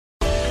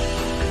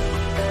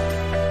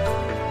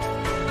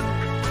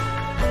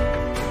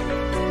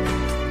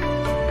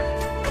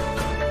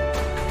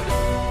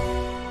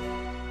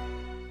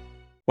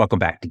Welcome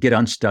back to Get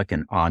Unstuck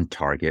and On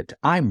Target.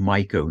 I'm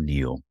Mike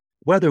O'Neill.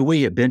 Whether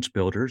we at Bench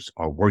Builders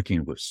are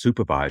working with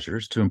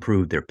supervisors to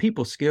improve their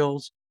people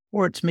skills,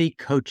 or it's me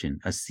coaching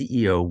a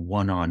CEO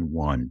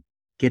one-on-one,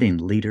 getting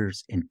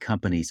leaders and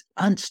companies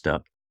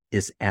unstuck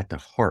is at the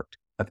heart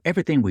of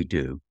everything we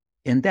do.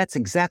 And that's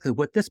exactly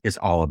what this is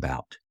all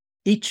about.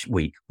 Each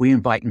week, we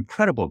invite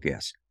incredible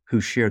guests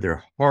who share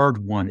their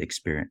hard-won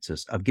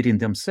experiences of getting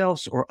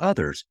themselves or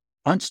others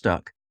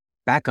unstuck,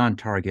 back on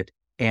target,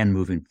 and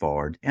moving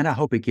forward. And I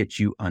hope it gets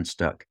you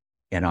unstuck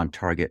and on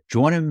target.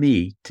 Joining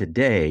me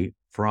today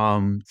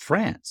from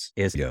France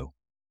is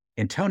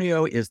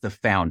Antonio is the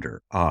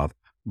founder of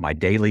My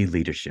Daily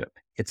Leadership.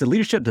 It's a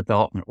leadership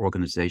development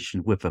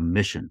organization with a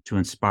mission to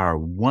inspire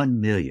 1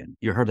 million,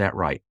 you heard that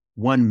right,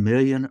 1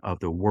 million of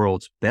the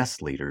world's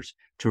best leaders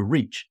to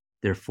reach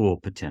their full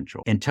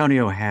potential.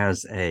 Antonio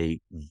has a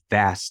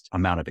vast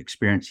amount of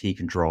experience he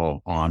can draw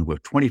on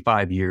with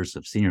 25 years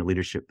of senior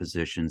leadership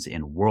positions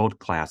in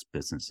world-class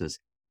businesses.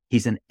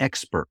 He's an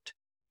expert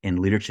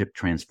in leadership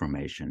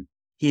transformation.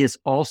 He is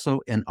also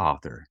an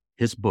author.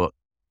 His book,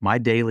 My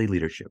Daily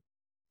Leadership,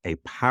 A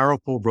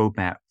Powerful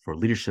Roadmap for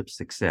Leadership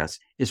Success,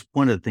 is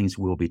one of the things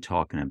we'll be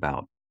talking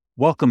about.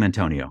 Welcome,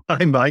 Antonio.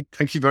 Hi, Mike.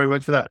 Thank you very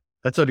much for that.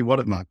 That's only one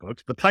of my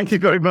books, but thank you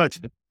very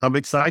much. I'm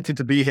excited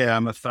to be here.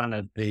 I'm a fan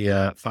of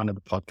the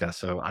podcast,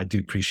 so I do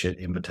appreciate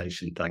the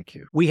invitation. Thank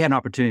you. We had an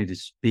opportunity to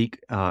speak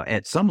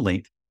at some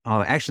length,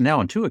 actually now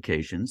on 2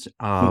 occasions,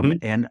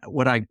 and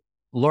what I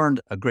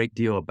learned a great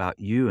deal about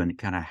you and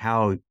kind of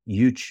how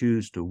you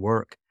choose to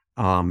work.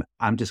 I'm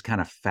just kind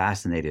of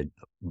fascinated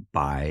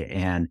by,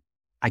 and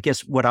I guess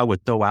what I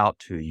would throw out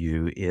to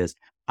you is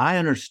I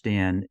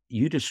understand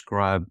you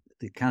describe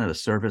the kind of the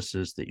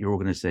services that your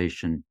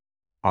organization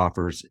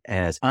offers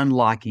as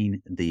unlocking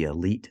the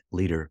elite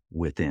leader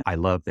within. I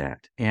love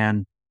that.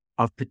 And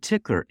of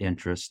particular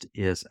interest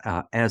is,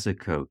 as a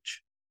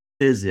coach,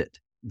 is it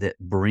that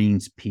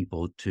brings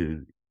people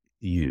to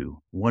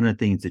you? One of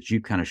the things that you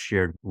kind of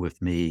shared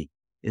with me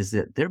is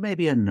that there may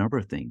be a number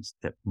of things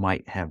that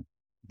might have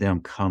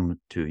them come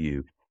to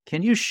you.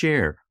 Can you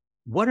share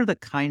what are the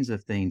kinds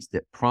of things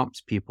that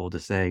prompts people to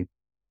say,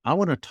 I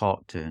want to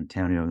talk to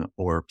Antonio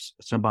or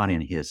somebody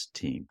in his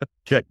team?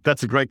 Okay,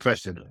 that's a great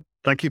question.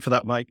 Thank you for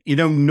that, Mike.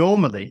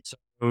 Normally,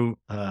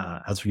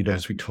 as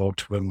we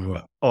talked when we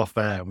were off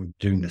air, we've been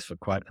doing this for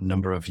quite a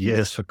number of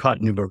years for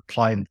quite a number of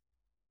clients.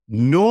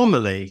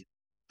 Normally,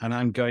 and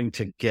I'm going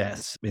to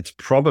guess, it's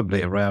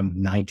probably around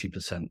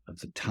 90% of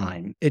the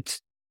time.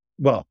 It's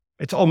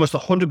almost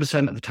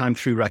 100% of the time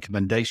through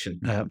recommendation,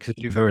 because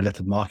we do very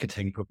little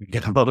marketing, but we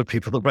get a lot of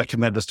people that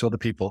recommend us to other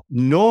people.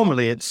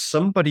 Normally, it's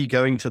somebody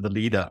going to the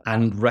leader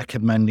and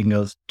recommending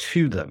us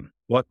to them.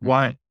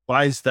 Why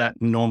is that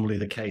normally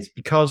the case?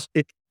 Because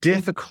it's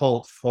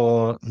difficult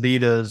for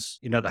leaders,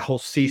 the whole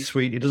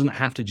C-suite. It doesn't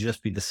have to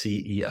just be the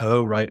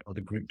CEO, right? Or the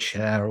group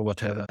chair or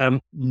whatever.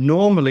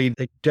 Normally,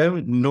 they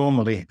don't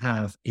normally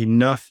have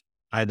enough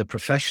either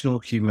professional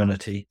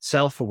humility,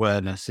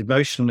 self-awareness,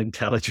 emotional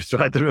intelligence,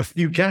 right? There are a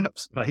few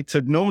gaps, right?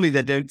 So normally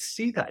they don't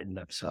see that in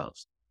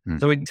themselves.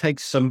 So it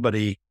takes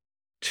somebody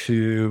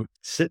to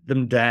sit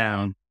them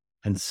down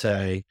and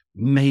say,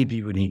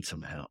 maybe we need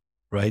some help,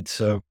 right?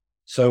 So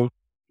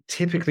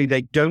typically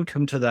they don't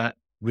come to that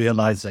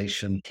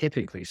realization.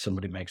 Typically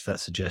somebody makes that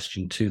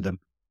suggestion to them,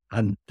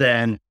 and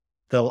then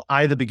they'll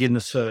either begin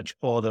the search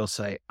or they'll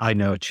say, I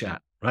know a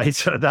chat, right?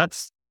 So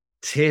that's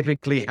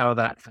typically how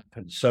that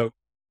happens. So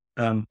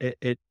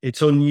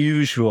it's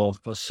unusual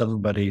for a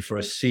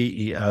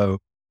CEO.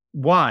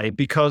 Why?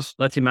 Because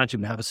let's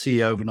imagine we have a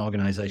CEO of an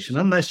organization,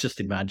 and let's just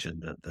imagine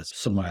that there's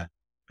somewhere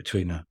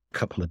between a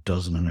couple of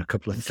dozen and a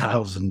couple of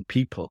thousand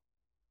people.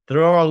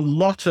 There are a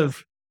lot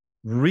of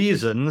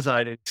reasons,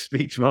 I didn't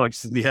speak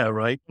marks in the air,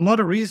 right? A lot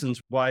of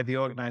reasons why the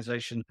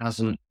organization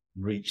hasn't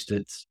reached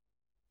its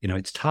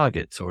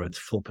targets or its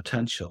full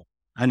potential.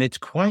 And it's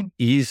quite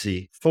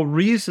easy for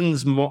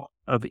reasons more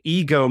of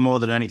ego more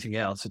than anything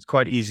else. It's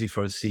quite easy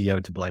for a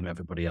CEO to blame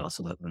everybody else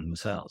other than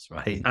themselves,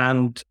 right?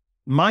 And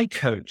my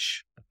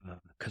coach,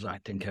 because I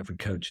think every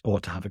coach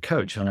ought to have a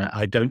coach, and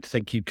I don't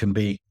think you can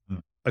be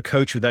a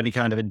coach with any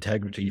kind of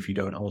integrity if you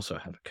don't also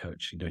have a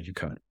coach. You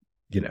can't.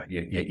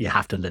 You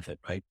have to live it,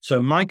 right?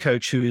 So my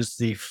coach, who is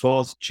our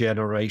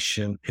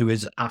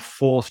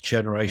fourth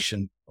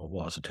generation, or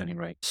was at any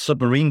rate,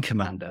 submarine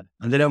commander,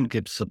 and they don't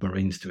give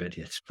submarines to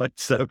idiots, but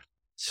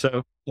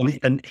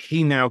and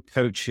he now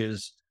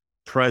coaches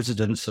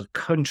presidents of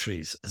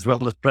countries as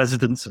well as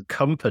presidents of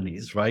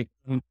companies, right?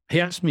 He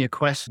asked me a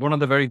question, one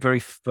of the very, very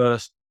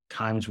first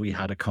times we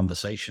had a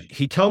conversation.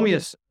 He told me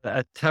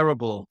a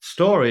terrible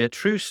story, a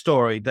true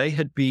story. They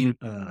had been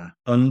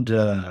around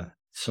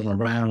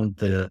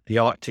the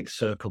Arctic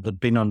Circle. They'd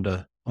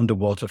been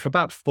underwater for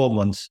about 4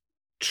 months,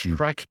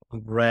 tracking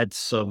red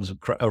suns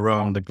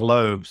around the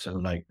globe, so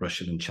like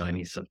Russian and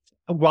Chinese suns,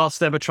 whilst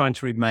they were trying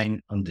to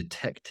remain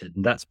undetected.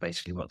 And that's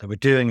basically what they were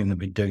doing. And they've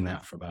been doing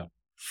that for about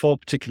 4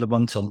 particular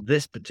months on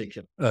this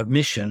particular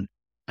mission.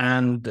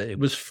 And it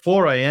was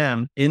 4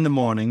 a.m. in the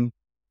morning.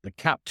 The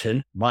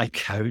captain, my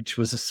coach,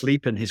 was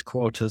asleep in his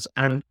quarters.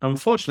 And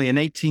unfortunately, an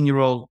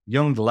 18-year-old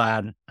young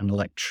lad,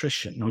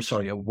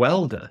 a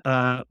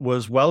welder,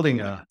 was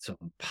welding some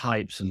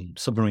pipes, and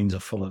submarines are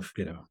full of,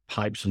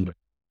 pipes and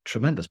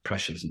tremendous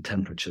pressures and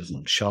temperatures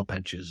and sharp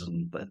edges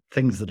and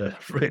things that are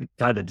really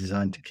kind of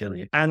designed to kill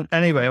you. And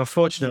anyway,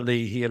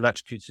 unfortunately, he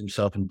electrocutes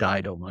himself and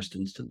died almost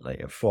instantly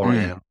at 4 a.m.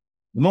 in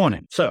the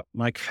morning. So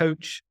my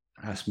coach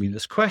asked me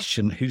this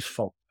question: whose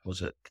fault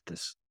was it that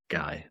this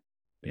guy,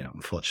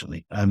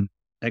 unfortunately,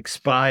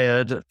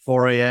 expired at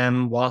 4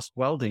 a.m. whilst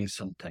welding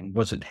something?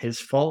 Was it his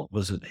fault?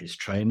 Was it his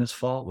trainer's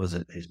fault? Was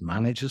it his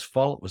manager's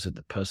fault? Was it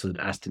the person that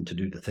asked him to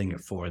do the thing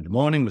at 4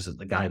 a.m? Was it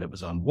the guy that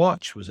was on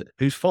watch?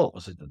 Whose fault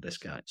was it that this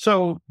guy?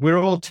 So we're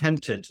all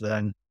tempted to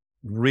then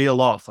reel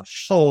off a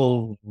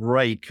whole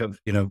rake of,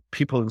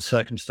 people and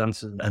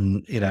circumstances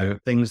and,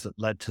 things that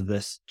led to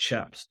this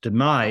chap's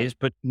demise.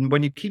 But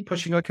when you keep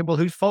pushing, okay, well,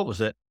 whose fault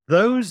was it?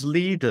 Those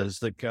leaders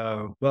that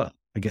go, well,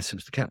 I guess it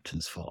was the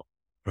captain's fault,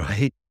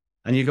 right?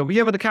 And you go, well,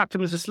 yeah, but the captain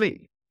was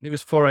asleep. It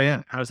was 4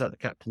 a.m. How's that the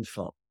captain's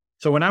fault?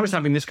 So when I was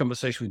having this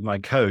conversation with my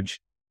coach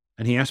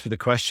and he asked me the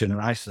question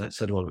and I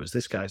said, well, it was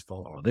this guy's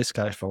fault or this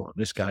guy's fault or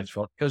this guy's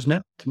fault. He goes,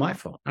 no, it's my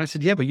fault. And I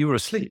said, yeah, but you were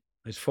asleep.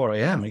 It's 4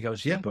 a.m. He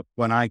goes, yeah, but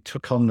when I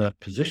took on the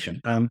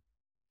position,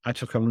 I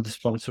took on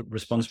the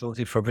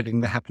responsibility for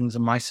everything that happens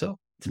in my soul.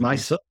 It's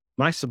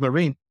my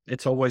submarine.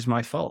 It's always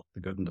my fault,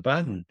 the good and the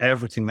bad, and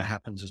everything that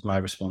happens is my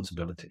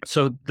responsibility.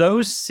 So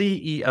those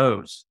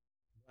CEOs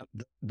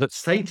that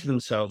say to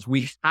themselves,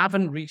 we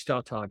haven't reached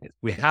our targets,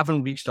 we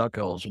haven't reached our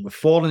goals, we're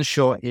falling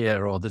short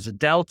here, or there's a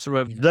delta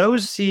of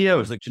those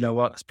CEOs, like, you know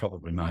what, that's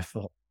probably my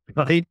fault.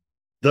 Right?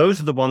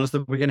 Those are the ones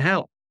that we can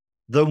help.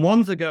 The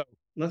ones that go,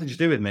 nothing to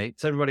do with me,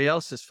 it's everybody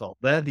else's fault.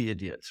 They're the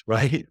idiots,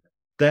 right?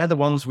 They're the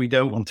ones we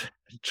don't want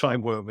to try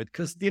and work with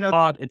because,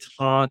 it's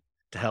hard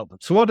to help them.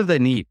 So what do they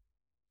need?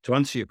 To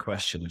answer your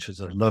question, which is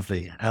a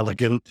lovely,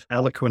 elegant,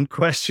 eloquent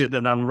question,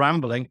 and I'm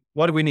rambling,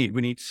 what do we need?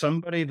 We need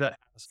somebody that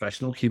has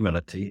professional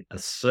humility, a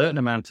certain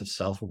amount of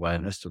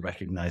self-awareness to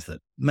recognize that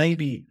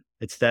maybe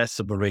it's their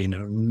submarine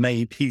or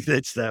maybe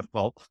it's their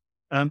fault.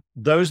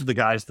 Those are the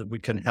guys that we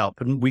can help,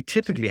 and we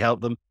typically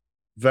help them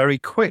very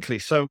quickly.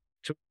 So,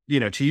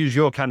 to use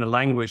your kind of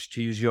language,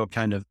 to use your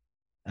kind of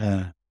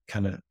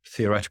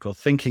theoretical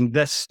thinking,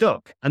 they're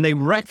stuck, and they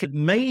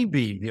reckon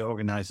maybe the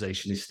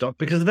organization is stuck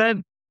because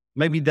then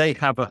maybe they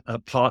have a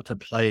part to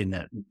play in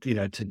it,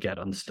 to get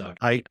unstuck.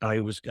 I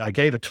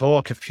gave a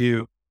talk a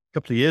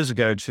couple of years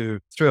ago to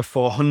 300 or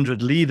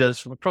 400 leaders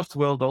from across the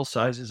world, all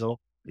sizes, all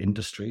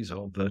industries,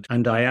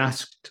 and I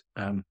asked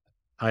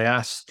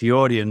the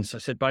audience, I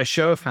said, by a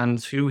show of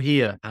hands, who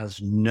here has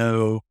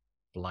no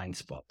blind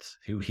spots?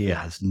 Who here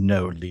has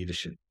no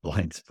leadership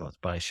blind spots?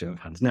 By a show of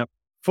hands. Now,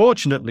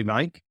 fortunately,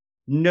 Mike,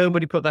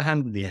 nobody put their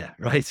hand in the air,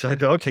 right? So I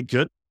thought, okay,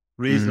 good.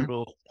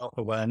 Reasonable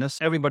self-awareness.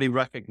 Everybody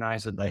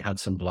recognized that they had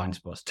some blind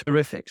spots.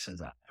 Terrific, says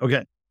that.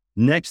 Okay.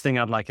 Next thing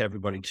I'd like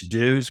everybody to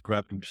do is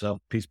grab yourself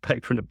a piece of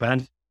paper and a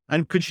pen.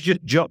 And could you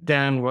just jot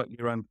down what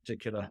your own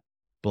particular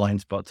blind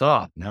spots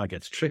are? Now it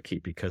gets tricky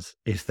because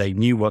if they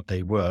knew what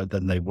they were,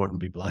 then they wouldn't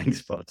be blind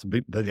spots.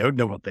 They don't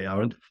know what they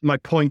are. And my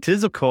point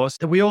is, of course,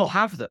 that we all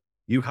have them.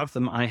 You have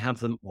them. I have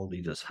them. All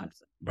leaders have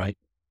them, right?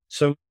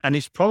 So, and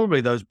it's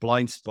probably those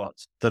blind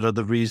spots that are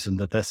the reason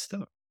that they're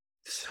stuck.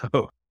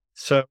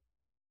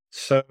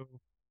 So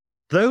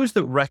those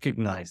that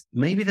recognize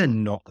maybe they're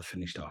not the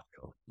finished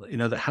article,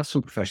 that have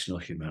some professional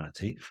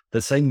humanity,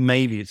 that say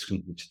maybe it's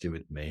something to do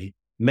with me.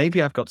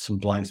 Maybe I've got some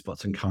blind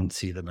spots and can't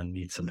see them and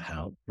need some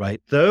help,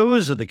 right?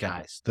 Those are the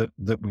guys that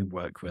we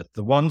work with.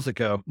 The ones that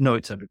go, no,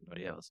 it's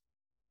everybody else.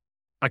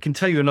 I can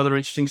tell you another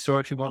interesting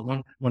story if you want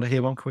one. Want to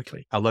hear one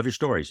quickly? I love your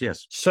stories.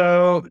 Yes.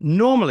 So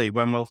normally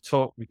when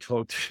we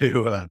talk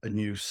to a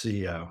new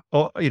CEO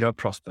or, a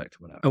prospect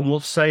or whatever, and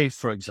we'll say,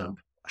 for example,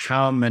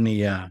 how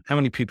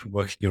many people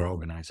work in your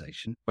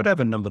organization,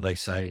 whatever number they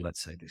say,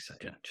 let's say they say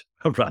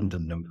a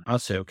random number. I'll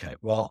say, okay,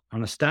 well,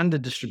 on a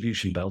standard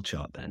distribution bell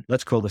chart, then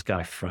let's call this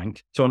guy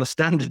Frank. So on a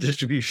standard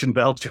distribution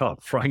bell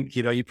chart, Frank,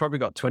 you probably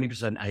got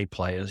 20% A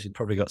players. You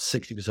probably got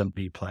 60%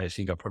 B players.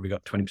 You probably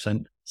got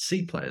 20%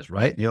 C players,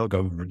 right? And you'll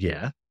go,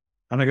 yeah.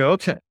 And I go,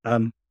 okay.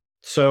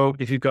 So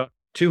if you've got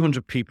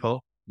 200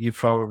 people, you've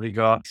probably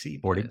got C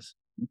players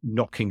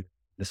knocking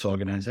this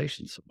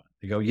organization somewhere.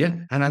 They go, yeah.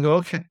 And I go,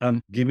 okay,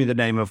 give me the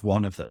name of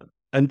one of them.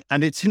 And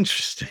it's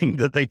interesting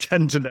that they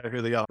tend to know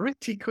who they are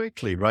pretty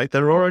quickly, right?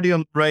 They're already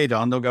on the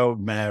radar and they'll go,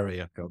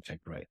 Mary. I go, okay,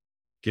 great.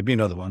 Give me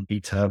another one.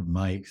 Peter,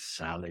 Mike,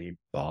 Sally,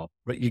 Bob.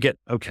 Right, you get,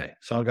 okay.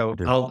 So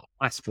I'll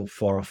ask for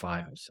 4 or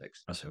 5 or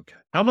 6. That's okay.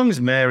 How long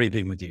has Mary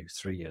been with you?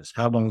 3 years.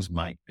 How long has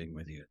Mike been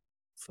with you?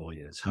 4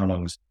 years. How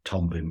long has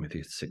Tom been with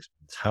you? 6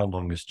 months. How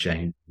long has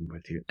Jane been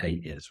with you?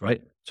 8 years,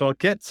 right? So I'll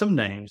get some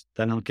names,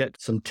 then I'll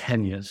get some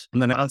tenures,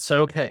 and then I'll say,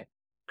 okay,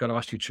 got to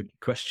ask you a tricky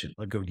question.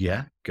 I'll go,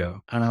 yeah,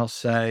 go. And I'll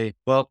say,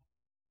 well,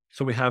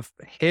 so we have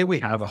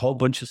a whole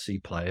bunch of C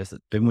players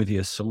that've been with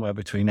you somewhere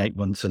between 8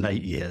 months and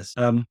 8 years.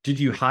 Did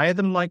you hire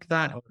them like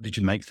that or did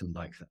you make them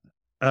like that?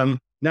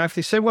 Now, if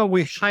they say, well,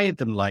 we hired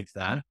them like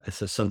that, it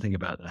says something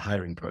about the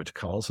hiring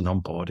protocols and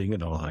onboarding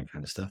and all that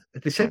kind of stuff.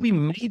 If they say we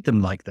made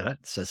them like that,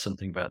 it says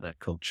something about their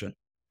culture.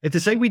 If they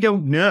say we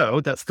don't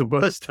know, that's the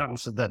worst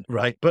answer then,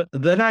 right? But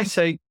then I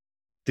say,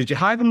 did you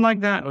hire them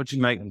like that or did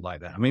you make them like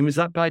that? I mean, was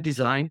that by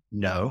design?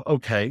 No.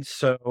 Okay.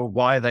 So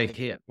why are they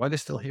here? Why are they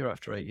still here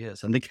after 8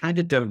 years? And they kind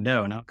of don't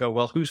know. And I'll go,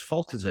 well, whose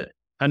fault is it?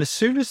 And as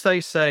soon as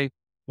they say,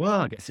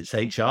 well, I guess it's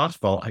HR's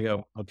fault, I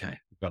go, okay,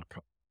 we've got a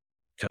problem.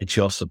 It's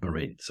your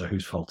submarine. So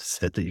whose fault is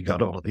it that you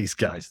got all of these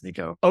guys? And they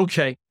go,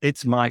 okay,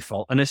 it's my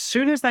fault. And as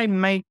soon as they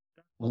make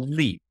that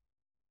leap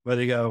where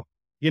they go,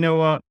 you know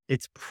what?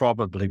 It's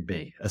probably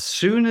me. As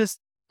soon as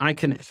I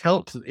can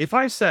help, if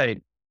I say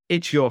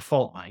it's your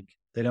fault, Mike,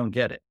 they don't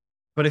get it.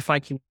 But if I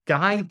can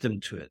guide them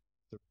to it,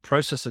 the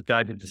process of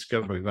guided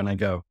discovery, when I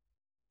go,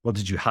 well,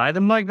 did you hire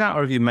them like that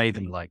or have you made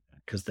them like that?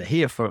 Because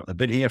they've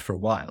been here for a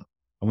while.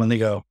 And when they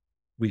go,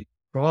 we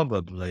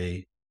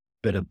probably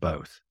bit of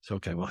both. So,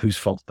 okay, well, whose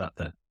fault is that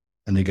then?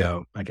 And they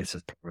go, I guess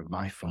it's probably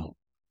my fault.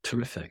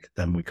 Terrific.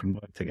 Then we can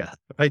work together.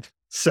 Right.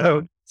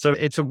 So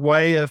it's a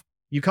way of,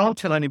 you can't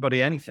tell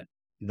anybody anything.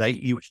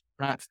 You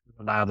have to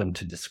allow them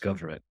to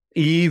discover it,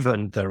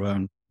 even their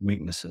own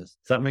weaknesses.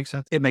 Does that make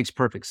sense? It makes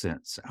perfect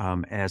sense.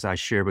 As I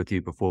shared with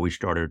you before we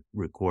started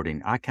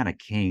recording, I kind of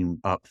came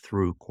up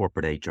through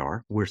corporate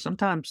HR, where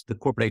sometimes the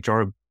corporate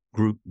HR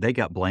group, they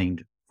got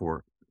blamed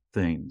for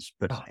things.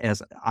 But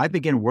as I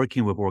began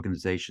working with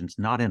organizations,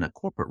 not in a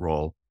corporate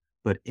role,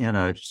 but in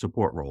a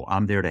support role,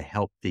 I'm there to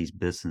help these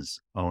business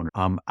owners.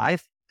 I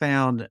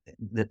found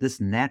that this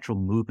natural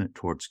movement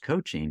towards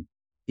coaching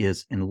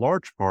is in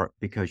large part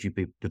because you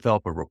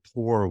develop a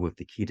rapport with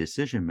the key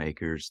decision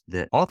makers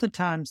that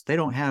oftentimes they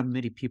don't have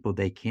many people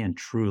they can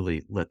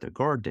truly let their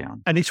guard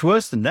down. And it's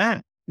worse than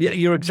that. Yeah,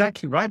 you're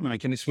exactly right,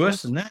 Mike. And it's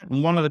worse than that.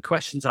 And one of the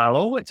questions I'll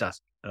always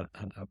ask a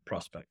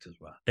prospect as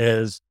well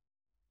is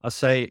I'll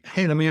say,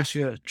 hey, let me ask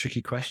you a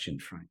tricky question,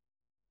 Frank.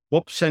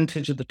 What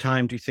percentage of the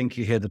time do you think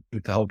you hear the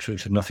whole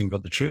truth and nothing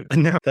but the truth?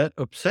 And now that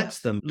upsets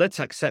them. Let's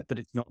accept that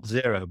it's not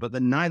 0, but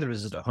then neither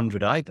is it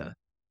 100 either.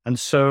 And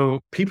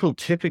so people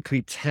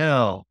typically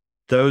tell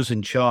those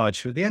in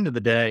charge who at the end of the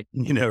day,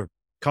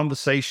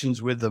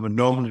 conversations with them are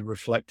normally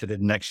reflected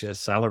in next year's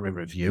salary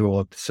review,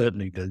 or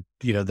certainly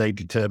they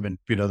determine,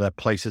 their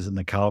places in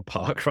the car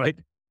park, right?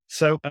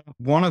 So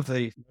one of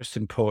the most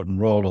important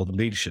role, or the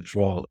leadership's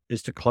role,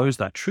 is to close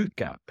that truth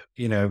gap,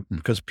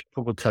 because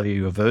people will tell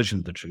you a version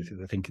of the truth if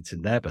they think it's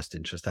in their best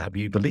interest to have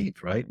you believe,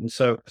 right? And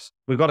so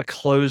we've got to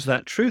close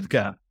that truth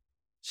gap.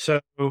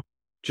 So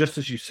just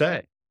as you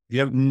say,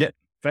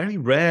 very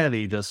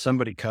rarely does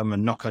somebody come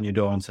and knock on your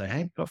door and say,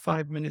 hey, got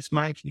 5 minutes,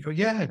 Mike? And you go,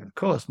 yeah, of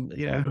course,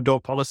 door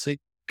policy.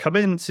 Come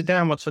in, sit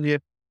down. What's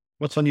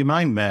on your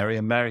mind, Mary?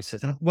 And Mary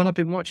says, well, I've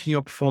been watching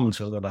your performance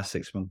over the last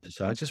 6 months or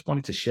so. I just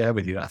wanted to share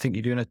with you. I think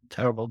you're doing a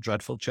terrible,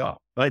 dreadful job,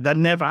 right? That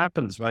never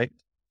happens, right?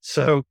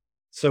 So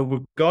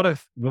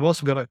we've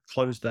also got to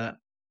close that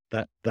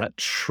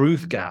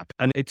truth gap.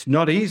 And it's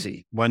not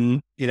easy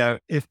when,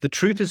 if the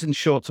truth is in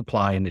short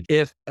supply and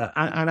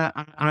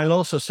I'll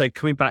also say,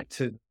 coming back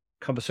to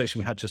conversation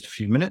we had just a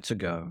few minutes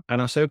ago.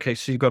 And I say, okay,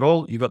 so you've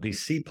got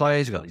these C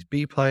players, you've got these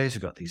B players,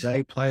 you've got these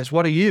A players.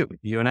 What are you? Are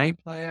you an A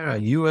player? Are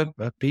you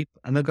a B?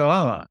 And they'll go,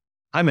 oh,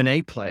 I'm an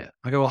A player.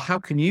 I go, well, how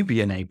can you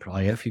be an A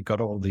player if you've got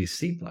all these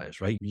C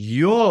players, right?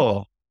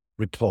 Your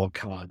report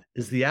card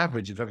is the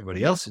average of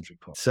everybody else's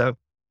report.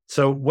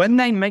 So when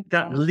they make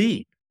that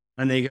leap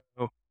and they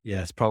go,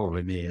 yeah, it's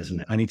probably me, isn't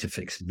it? I need to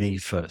fix me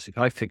first. If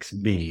I fix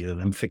me and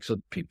then fix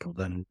other people,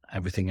 then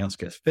everything else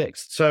gets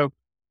fixed. So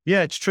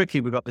yeah, it's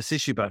tricky. We've got this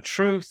issue about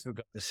truth. We've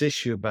got this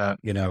issue about,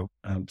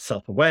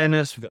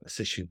 self-awareness. We've got this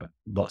issue about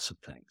lots of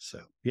things.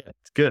 So yeah,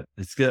 it's good.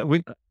 It's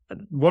good.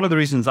 One of the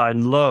reasons I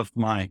love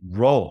my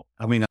role,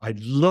 I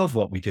love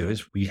what we do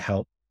is we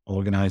help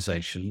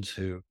organizations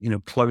who,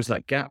 close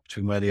that gap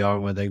between where they are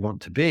and where they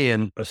want to be.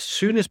 And as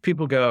soon as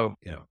people go,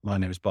 my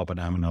name is Bob and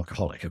I'm an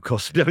alcoholic, of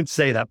course, I don't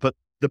say that, but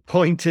the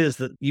point is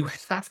that you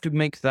have to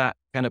make that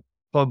kind of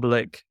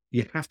public.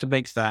 You have to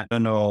make that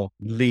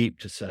leap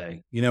to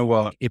say, you know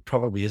what, it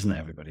probably isn't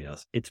everybody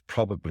else. It's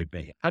probably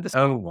me. I had this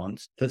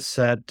once that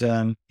said,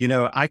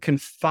 I can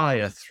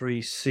fire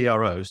 3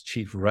 CROs,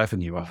 chief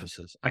revenue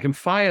officers. I can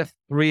fire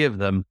 3 of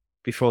them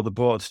before the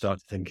board start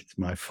to think it's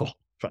my fault.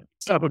 Right.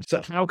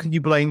 So how can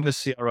you blame the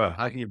CRO?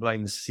 How can you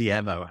blame the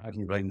CMO? How can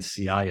you blame the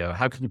CIO?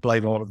 How can you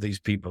blame all of these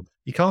people?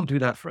 You can't do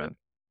that forever.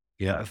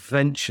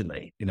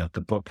 Eventually,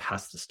 the book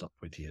has to stop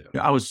with you.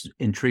 I was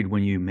intrigued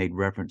when you made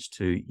reference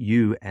to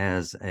you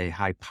as a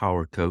high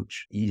power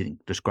coach. You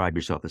didn't describe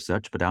yourself as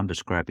such, but I'm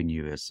describing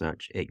you as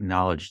such.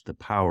 Acknowledge the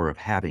power of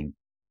having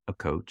a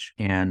coach.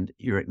 And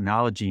you're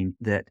acknowledging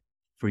that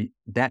for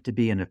that to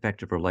be an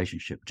effective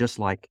relationship, just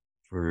like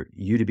for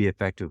you to be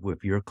effective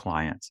with your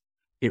clients,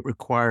 it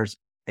requires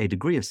a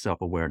degree of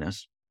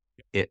self-awareness.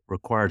 It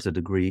requires a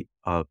degree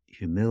of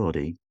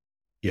humility.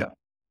 Yeah.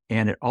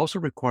 And it also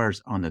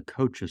requires on the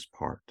coach's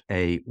part,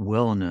 a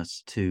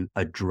willingness to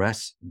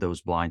address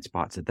those blind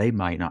spots that they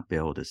might not be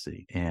able to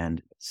see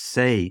and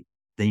say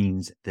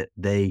things that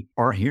they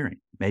are hearing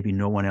maybe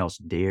no one else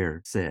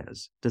dare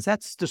says. Does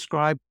that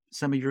describe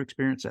some of your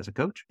experience as a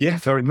coach? Yeah,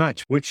 very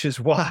much, which is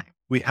why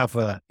we have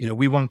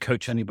we won't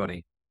coach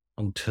anybody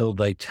until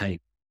they take,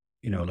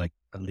 like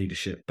a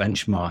leadership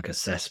benchmark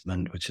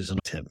assessment, which is a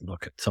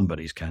look at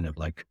somebody's kind of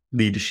like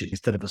leadership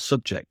instead of a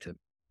subjective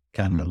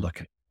kind of look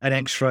at an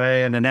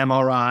X-ray and an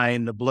MRI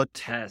and the blood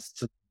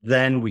tests.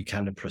 Then we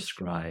kind of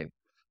prescribe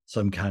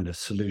some kind of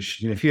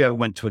solution. If you ever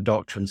went to a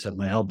doctor and said,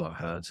 my elbow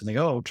hurts, and they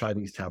go, oh, try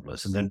these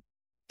tablets, and then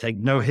take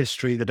no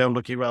history, they don't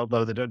look at your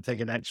elbow, they don't take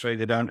an X-ray,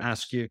 they don't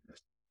ask you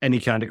any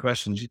kind of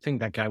questions, you'd think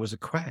that guy was a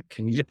quack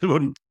and you just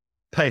wouldn't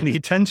pay any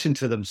attention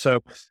to them.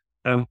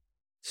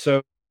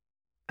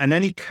 And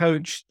any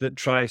coach that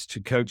tries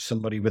to coach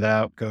somebody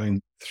without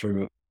going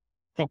through a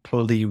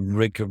properly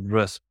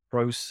rigorous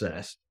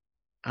process,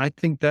 I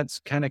think that's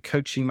kind of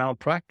coaching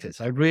malpractice.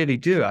 I really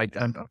do. I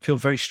feel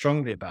very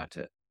strongly about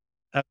it.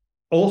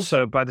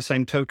 Also, by the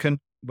same token,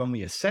 when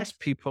we assess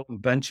people and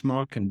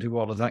benchmark and do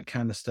all of that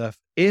kind of stuff,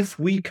 if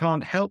we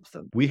can't help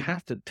them, we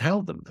have to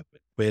tell them that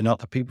we're not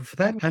the people for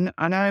them.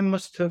 And I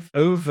must have,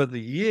 over the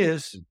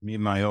years, me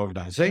and my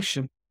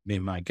organization, me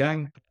and my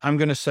gang, I'm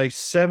going to say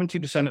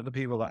 70% of the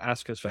people that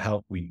ask us for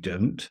help, we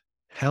don't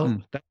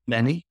help that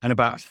many. And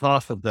about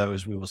half of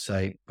those we will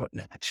say, but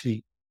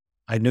actually,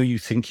 I know you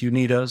think you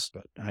need us,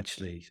 but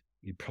actually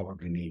you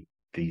probably need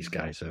these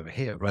guys over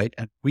here, right?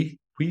 And we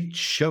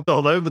shove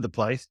all over the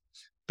place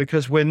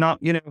because we're not,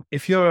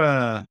 if you're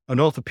an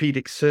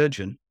orthopedic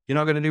surgeon, you're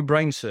not going to do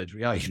brain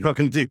surgery, are you? You're not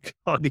going to do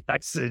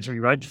cardiac surgery,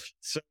 right?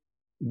 So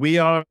we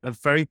are a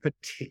very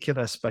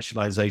particular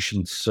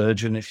specialization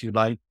surgeon, if you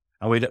like.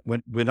 And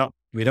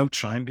we don't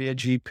try and be a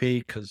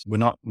GP because we're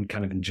not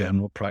kind of in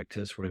general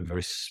practice. We're in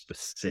very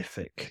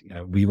specific,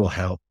 we will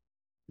help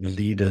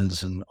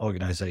leaders and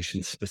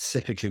organizations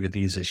specifically with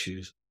these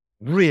issues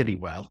really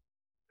well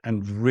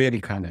and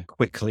really kind of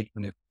quickly.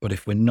 But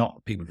if we're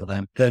not people for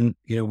them, then,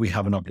 we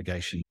have an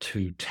obligation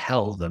to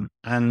tell them.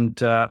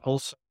 And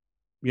also,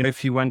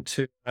 if you went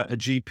to a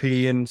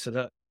GP and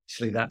said,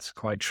 actually, that's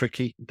quite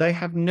tricky, they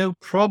have no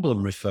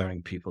problem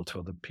referring people to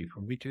other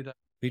people. We do that.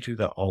 We do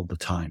that all the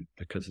time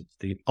because it's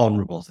the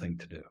honorable thing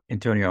to do.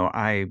 Antonio,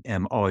 I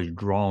am always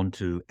drawn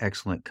to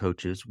excellent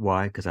coaches.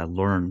 Why? Because I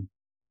learn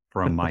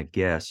from my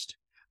guest.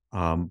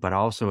 But I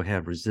also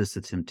have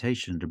resisted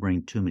temptation to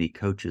bring too many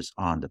coaches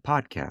on the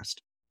podcast.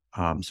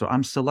 So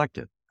I'm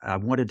selective. I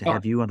wanted to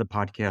have you on the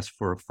podcast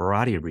for a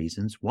variety of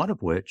reasons, one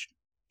of which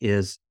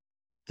is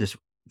this.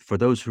 For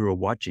those who are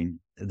watching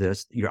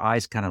this, your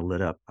eyes kind of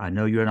lit up. I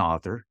know you're an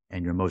author,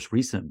 and your most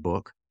recent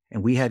book,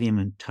 and we hadn't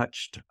even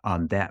touched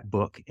on that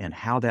book and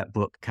how that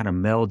book kind of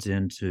melds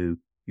into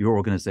your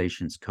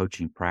organization's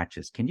coaching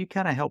practice. Can you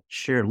kind of help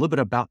share a little bit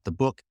about the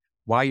book,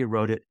 why you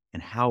wrote it,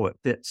 and how it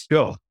fits?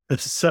 Sure.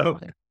 So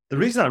the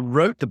reason I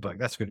wrote the book,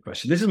 that's a good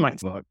question. This is my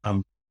book.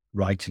 I'm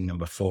writing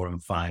number 4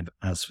 and 5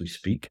 as we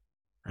speak.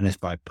 And it's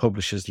by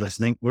publishers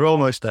listening. We're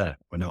almost there.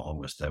 We're not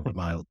almost there. We're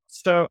miles.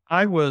 So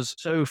I was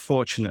so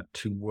fortunate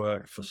to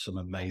work for some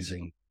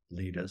amazing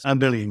leaders a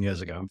million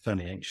years ago. I'm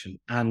fairly ancient.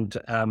 And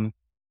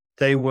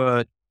they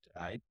were,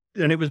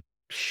 and it was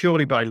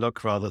purely by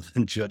luck rather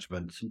than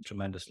judgment, some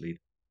tremendous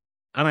leaders.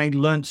 And I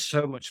learned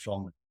so much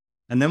from it.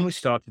 And then we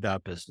started our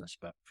business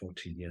about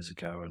 14 years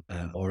ago.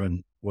 And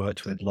Oren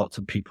worked with lots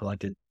of people. I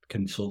did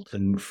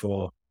consulting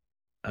for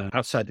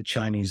outside the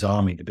Chinese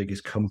army, the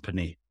biggest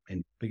company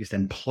and biggest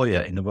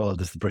employer in the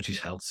world is the British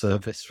Health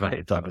Service,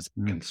 right? I was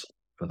consulting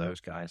for those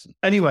guys.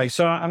 Anyway,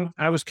 so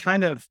I was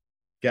kind of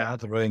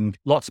gathering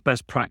lots of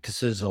best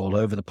practices all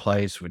over the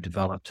place. We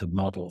developed a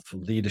model for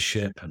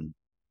leadership and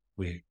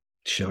we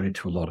showed it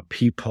to a lot of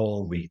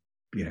people. We,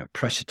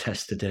 pressure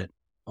tested it,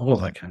 all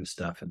of that kind of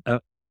stuff. And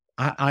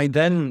I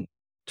then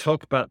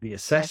talk about the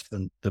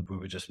assessment that we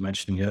were just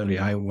mentioning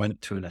earlier. I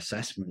went to an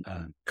assessment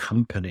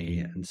company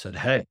and said,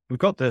 hey, we've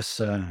got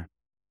this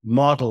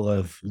model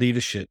of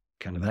leadership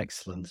kind of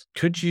excellence.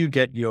 Could you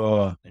get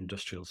your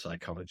industrial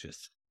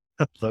psychologists,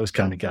 those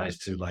kind of guys,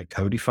 to like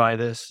codify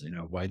this,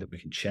 a way that we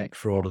can check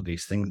for all of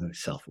these things and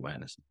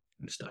self-awareness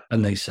and stuff?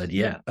 And they said,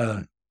 yeah.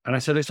 And I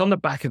said, it's on the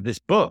back of this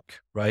book,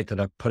 right, that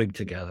I'm putting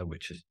together,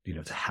 which is,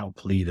 to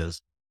help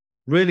leaders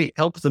really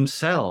help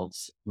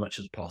themselves as much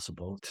as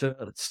possible to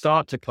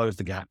start to close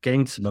the gap,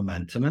 gain some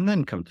momentum, and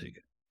then come to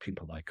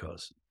people like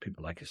us,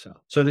 people like yourself.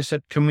 So they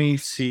said, can we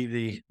see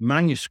the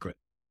manuscript?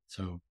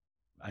 So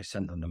I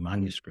sent them the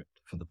manuscript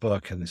for the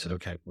book and they said,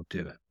 okay, we'll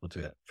do it. We'll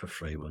do it for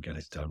free. We'll get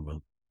it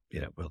done.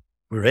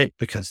 We're it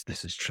because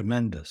this is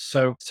tremendous.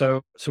 So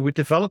we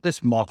developed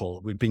this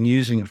model. We've been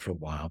using it for a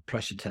while,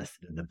 pressure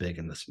tested in the big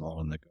and the small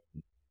and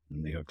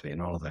the ugly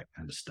and all of that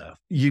kind of stuff.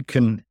 You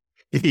can,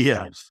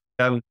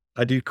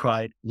 I do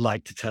quite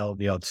like to tell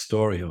the odd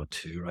story or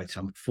two, right?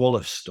 I'm full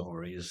of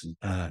stories.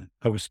 I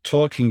was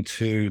talking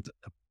to the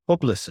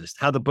publicist,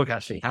 how the book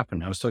actually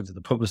happened. I was talking to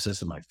the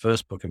publicist of my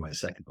first book and my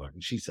second book,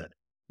 and she said,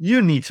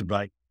 you need to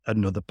write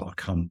another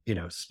book on,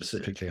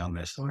 specifically on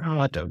this.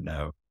 I don't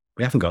know.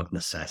 We haven't got an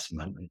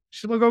assessment. And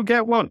she said, well, go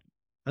get one.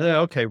 I said,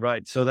 okay,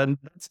 right. So then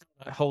that's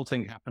how that whole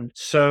thing happened.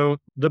 So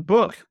the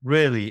book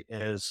really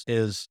is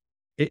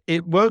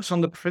It works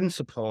on the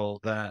principle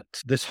that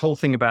this whole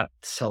thing about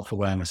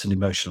self-awareness and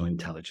emotional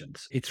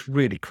intelligence, it's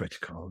really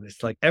critical.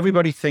 It's like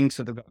everybody thinks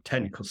that they've got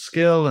technical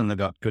skill and they've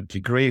got good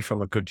degree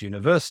from a good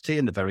university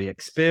and they're very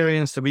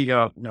experienced. And we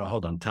go, no,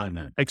 hold on, time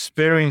out.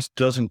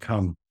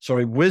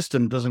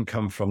 Wisdom doesn't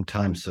come from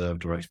time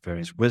served or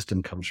experience.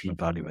 Wisdom comes from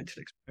evaluated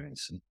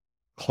experience and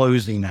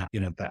closing that,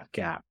 that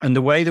gap. And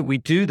the way that we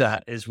do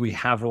that is we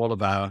have all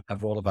of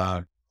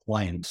our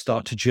clients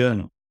start to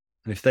journal.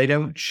 And if they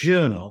don't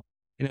journal,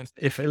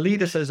 if a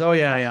leader says, oh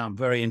yeah, I'm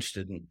very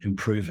interested in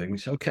improving, we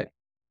say, okay,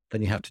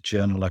 then you have to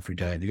journal every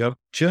day. They go,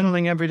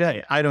 journaling every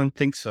day? I don't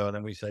think so.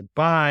 Then we say,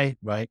 bye,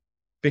 right?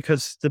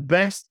 Because the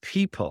best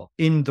people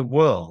in the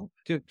world,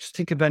 just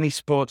think of any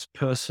sports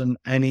person,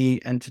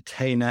 any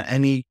entertainer,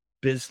 any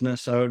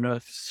business owner,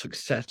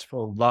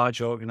 successful,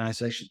 large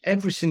organization,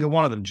 every single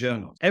one of them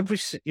journals.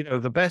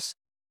 Who's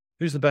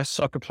the best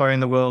soccer player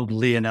in the world?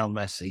 Lionel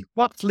Messi.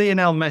 What's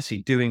Lionel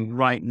Messi doing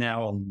right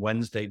now on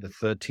Wednesday, the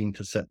 13th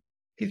of September?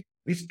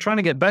 He's trying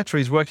to get better.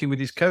 He's working with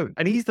his coach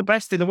and he's the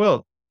best in the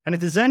world. And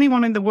if there's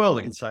anyone in the world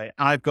that can say,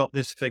 I've got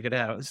this figured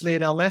out, it's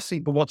Lionel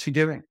Messi. But what's he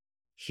doing?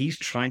 He's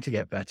trying to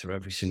get better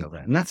every single day.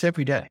 And that's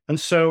every day. And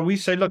so we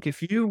say, look,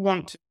 if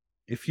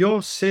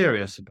you're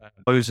serious about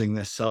closing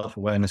this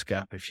self-awareness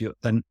gap,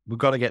 then we've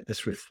got to get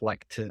this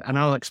reflected. And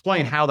I'll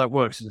explain how that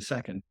works in a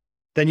second.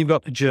 Then you've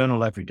got to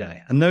journal every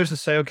day. And those that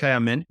say, okay,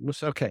 I'm in, we'll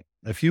say, okay,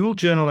 if you will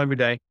journal every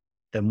day,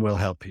 then we'll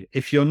help you.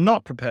 If you're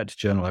not prepared to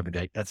journal every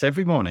day, that's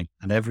every morning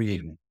and every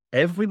evening.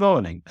 Every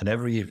morning and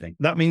every evening.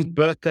 That means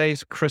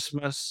birthdays,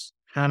 Christmas,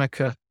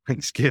 Hanukkah,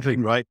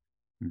 Thanksgiving, right?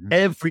 Mm-hmm.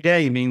 Every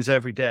day means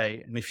every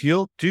day. And if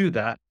you'll do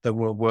that, then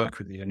we'll work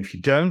with you. And if you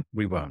don't,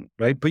 we won't,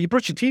 right? But you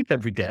brush your teeth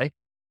every day.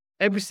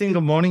 Every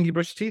single morning you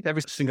brush your teeth.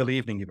 Every single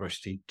evening you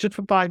brush your teeth. Just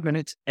for 5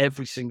 minutes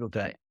every single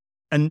day.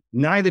 And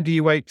neither do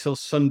you wait till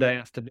Sunday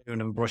afternoon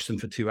and brush them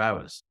for 2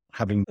 hours,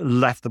 having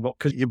left them up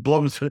because your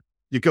gums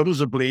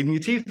are bleeding,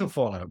 your teeth will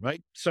fall out,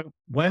 right? So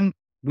when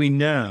we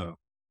know,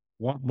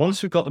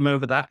 once we've got them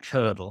over that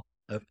hurdle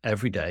of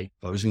every day,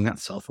 closing that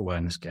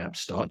self-awareness gap,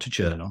 start to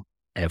journal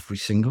every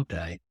single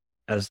day,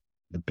 as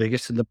the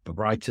biggest and the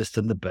brightest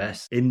and the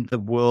best in the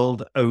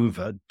world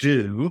over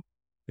do.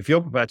 If you're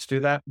prepared to do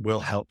that,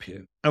 we'll help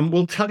you. And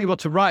we'll tell you what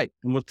to write.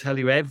 And we'll tell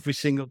you every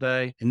single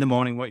day, in the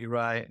morning what you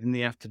write, in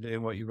the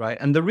afternoon what you write.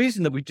 And the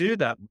reason that we do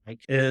that,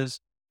 Mike,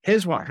 is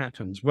here's what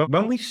happens.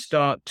 When we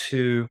start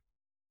to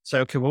say,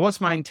 okay, well,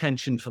 what's my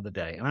intention for the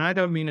day? And I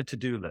don't mean a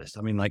to-do list.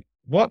 I mean, like,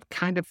 what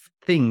kind of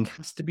thing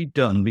has to be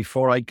done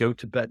before I go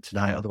to bed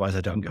tonight? Otherwise,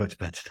 I don't go to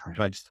bed tonight,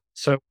 right?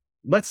 So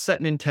let's set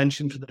an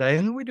intention for the day.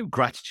 And then we do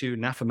gratitude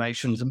and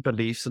affirmations and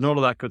beliefs and all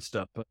of that good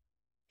stuff. But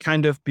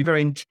kind of be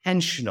very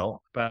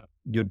intentional about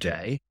your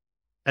day.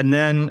 And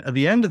then at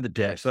the end of the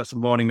day, so that's the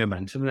morning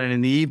momentum. And then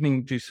in the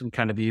evening, do some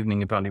kind of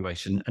evening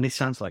evaluation. And it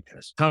sounds like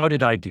this. How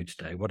did I do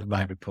today? What did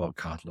my report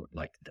card look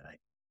like today?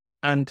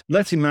 And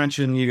let's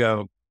imagine you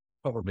go,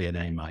 probably an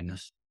A-,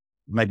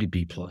 maybe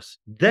B+.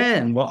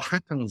 Then what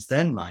happens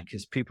then, Mike,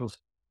 is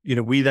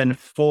we then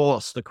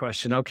force the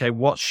question, okay,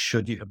 what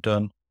should you have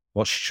done?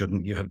 What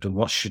shouldn't you have done?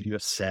 What should you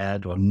have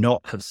said or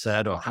not have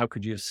said? Or how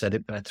could you have said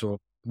it better? Or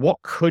what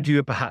could you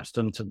have perhaps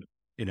done to,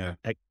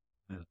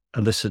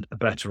 elicit a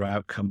better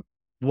outcome?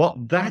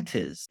 What that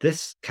is,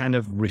 this kind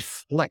of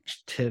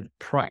reflective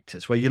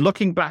practice where you're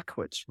looking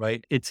backwards,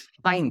 right? It's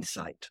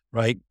hindsight,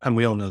 right? And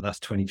we all know that's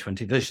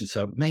 20/20 vision.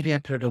 So maybe I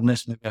could have done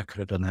this, maybe I could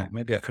have done that,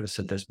 maybe I could have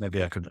said this,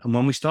 maybe I could. And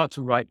when we start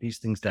to write these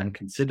things down,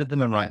 consider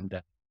them and write them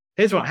down.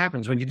 Here's what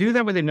happens when you do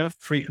that with enough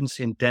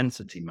frequency and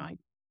density, Mike.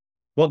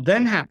 What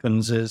then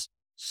happens is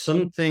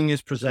something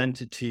is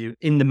presented to you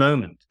in the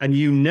moment, and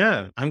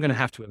I'm going to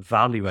have to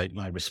evaluate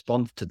my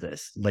response to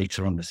this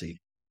later on this evening.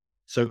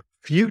 So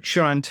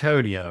future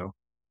Antonio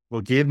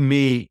will give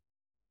me,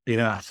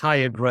 a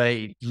higher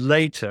grade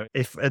later.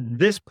 If at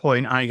this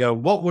point I go,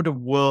 what would a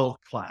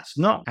world-class,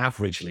 not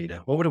average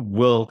leader, what would a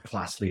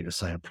world-class leader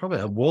say? Probably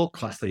a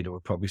world-class leader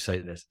would probably say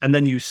this. And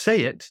then you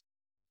say it.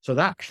 So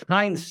that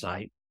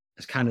hindsight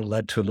has kind of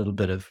led to a little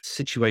bit of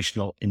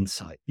situational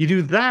insight. You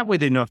do that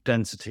with enough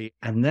density,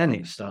 and then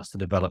it starts to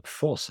develop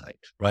foresight,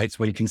 right? So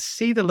where you can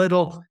see the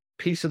little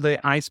piece of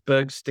the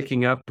iceberg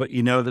sticking up, but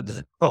you know that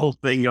the whole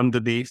thing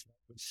underneath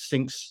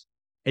sinks.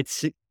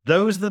 It's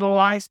those little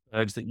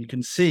icebergs that you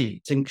can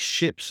see sink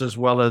ships as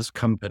well as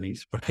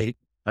companies, right?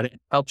 And it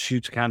helps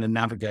you to kind of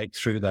navigate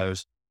through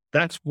those.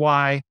 That's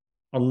why,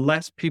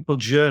 unless people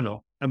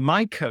journal, and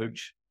my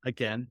coach,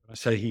 again, I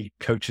say he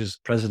coaches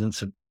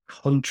presidents of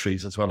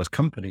countries as well as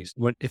companies.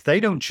 If they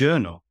don't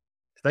journal,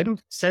 if they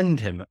don't send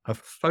him a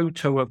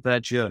photo of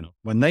their journal,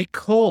 when they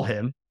call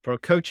him for a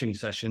coaching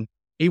session,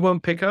 he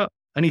won't pick up.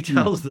 And he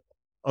tells them,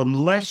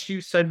 unless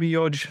you send me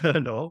your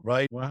journal,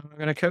 right, well, I'm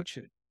going to coach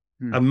you.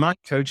 And my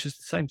coach is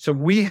the same. So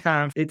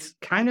it's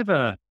kind of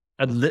a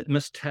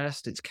litmus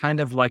test. It's kind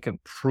of like a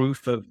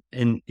proof of,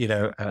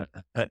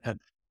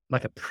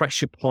 like a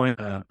pressure point.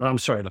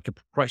 Like a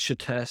pressure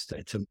test.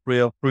 It's a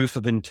real proof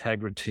of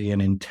integrity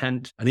and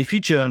intent. And if you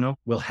journal,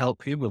 we'll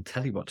help you. We'll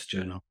tell you what to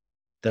journal.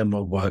 Then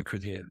we'll work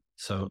with you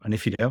So, and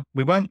if you don't,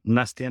 we won't. And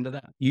that's the end of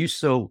that. You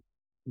so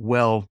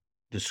well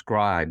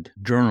described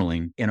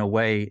journaling in a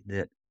way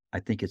that I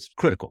think it's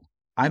critical.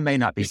 I may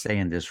not be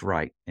saying this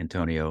right,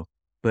 Antonio,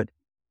 but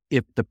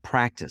if the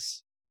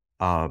practice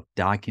of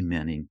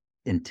documenting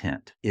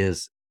intent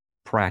is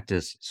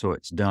practice so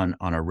it's done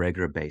on a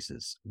regular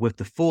basis with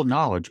the full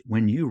knowledge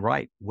when you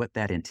write what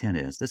that intent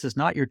is. This is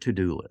not your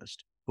to-do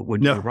list, but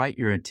when you write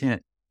your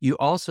intent, you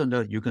also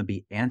know you're going to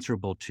be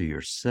answerable to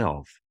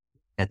yourself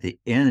at the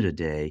end of the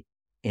day,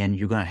 and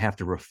you're going to have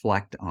to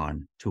reflect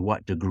on to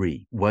what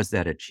degree was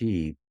that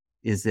achieved.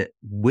 Is that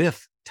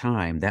with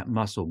time, that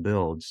muscle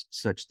builds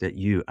such that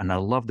you, and I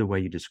love the way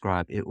you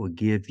describe it, will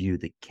give you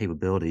the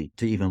capability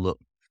to even look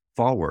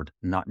forward,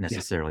 not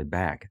necessarily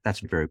back. That's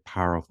very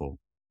powerful.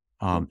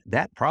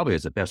 That probably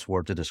is the best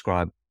word to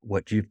describe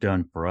what you've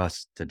done for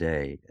us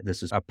today.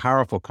 This is a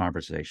powerful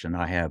conversation.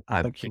 I've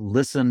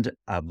listened,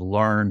 I've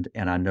learned,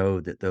 and I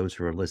know that those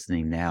who are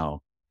listening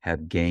now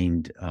have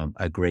gained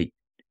a great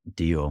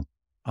deal.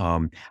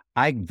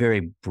 I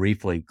very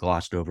briefly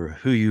glossed over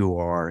who you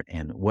are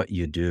and what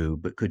you do,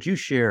 but could you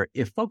share,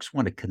 if folks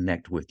want to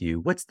connect with you,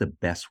 what's the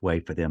best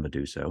way for them to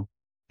do so?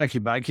 Thank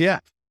you, Mike. Yeah.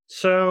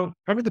 So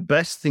probably the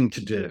best thing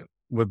to do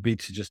would be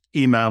to just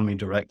email me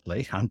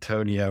directly,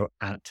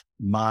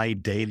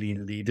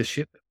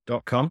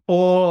 Antonio@mydailyleadership.com,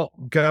 or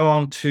go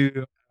on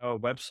to our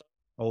website,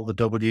 all the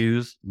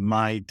W's,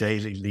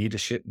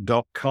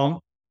 mydailyleadership.com.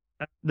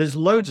 There's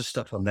loads of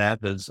stuff on there.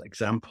 There's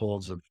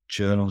examples of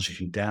journals you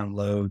can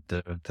download.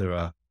 There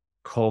are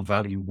core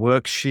value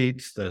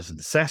worksheets. There's an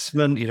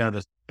assessment,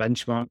 there's a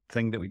benchmark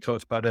thing that we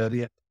talked about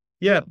earlier.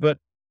 Yeah, but,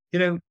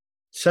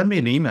 send me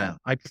an email.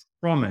 I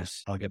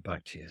promise I'll get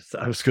back to you.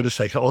 I was going to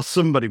say, or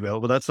somebody will,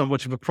 but that's not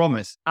much of a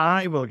promise.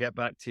 I will get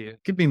back to you.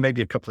 Give me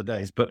maybe a couple of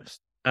days, but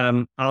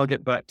I'll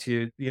get back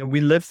to you.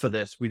 We live for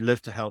this. We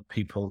live to help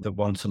people that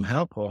want some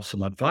help or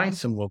some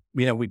advice, and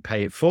we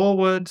pay it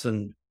forwards.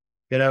 And,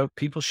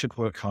 people should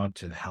work hard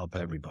to help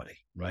everybody,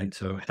 right?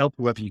 So help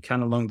whoever you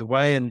can along the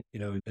way. And,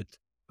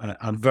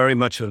 I'm very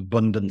much an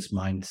abundance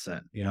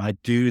mindset. I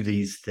do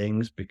these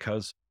things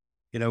because,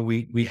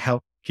 we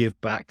help give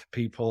back to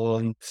people,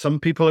 and some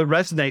people it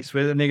resonates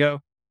with, and they go,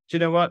 do you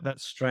know what?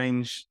 That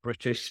strange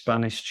British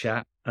Spanish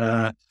chat.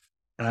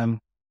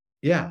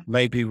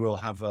 Maybe we'll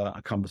have a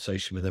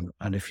conversation with them.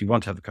 And if you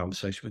want to have a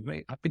conversation with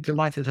me, I'd be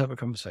delighted to have a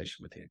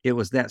conversation with you. It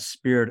was that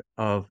spirit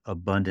of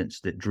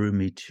abundance that drew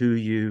me to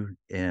you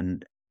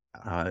and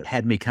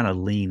had me kind of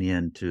lean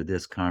into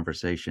this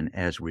conversation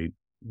as we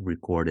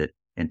recorded.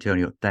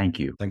 Antonio, thank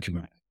you. Thank you,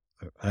 Mike.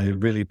 I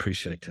really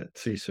appreciate it.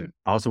 See you soon.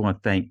 I also want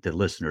to thank the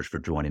listeners for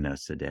joining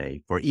us today.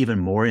 For even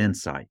more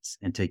insights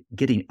into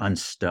getting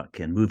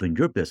unstuck and moving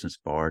your business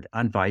forward,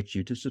 I invite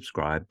you to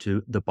subscribe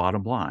to the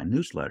Bottom Line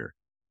newsletter.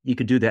 You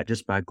can do that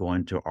just by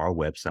going to our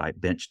website,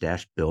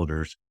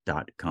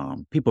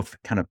 bench-builders.com. People have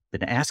kind of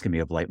been asking me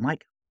of late,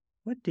 Mike,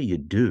 what do you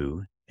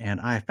do? And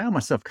I found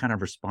myself kind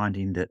of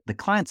responding that the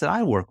clients that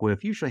I work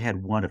with usually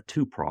had one of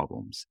two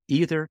problems.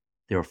 Either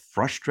they were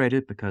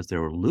frustrated because they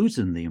were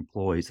losing the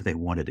employees that they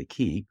wanted to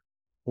keep,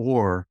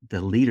 or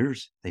the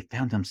leaders, they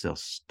found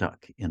themselves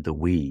stuck in the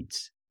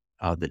weeds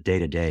of the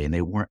day-to-day and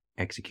they weren't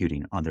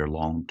executing on their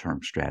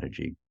long-term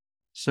strategy.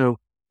 So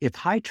if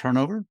high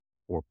turnover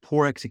or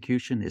poor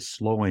execution is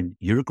slowing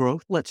your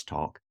growth, let's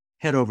talk.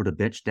 Head over to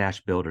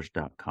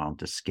bench-builders.com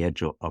to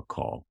schedule a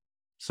call.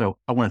 So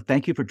I want to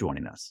thank you for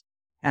joining us.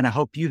 And I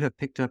hope you have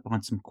picked up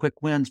on some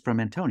quick wins from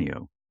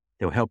Antonio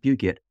that will help you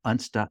get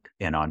unstuck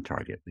and on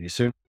target. See you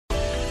soon.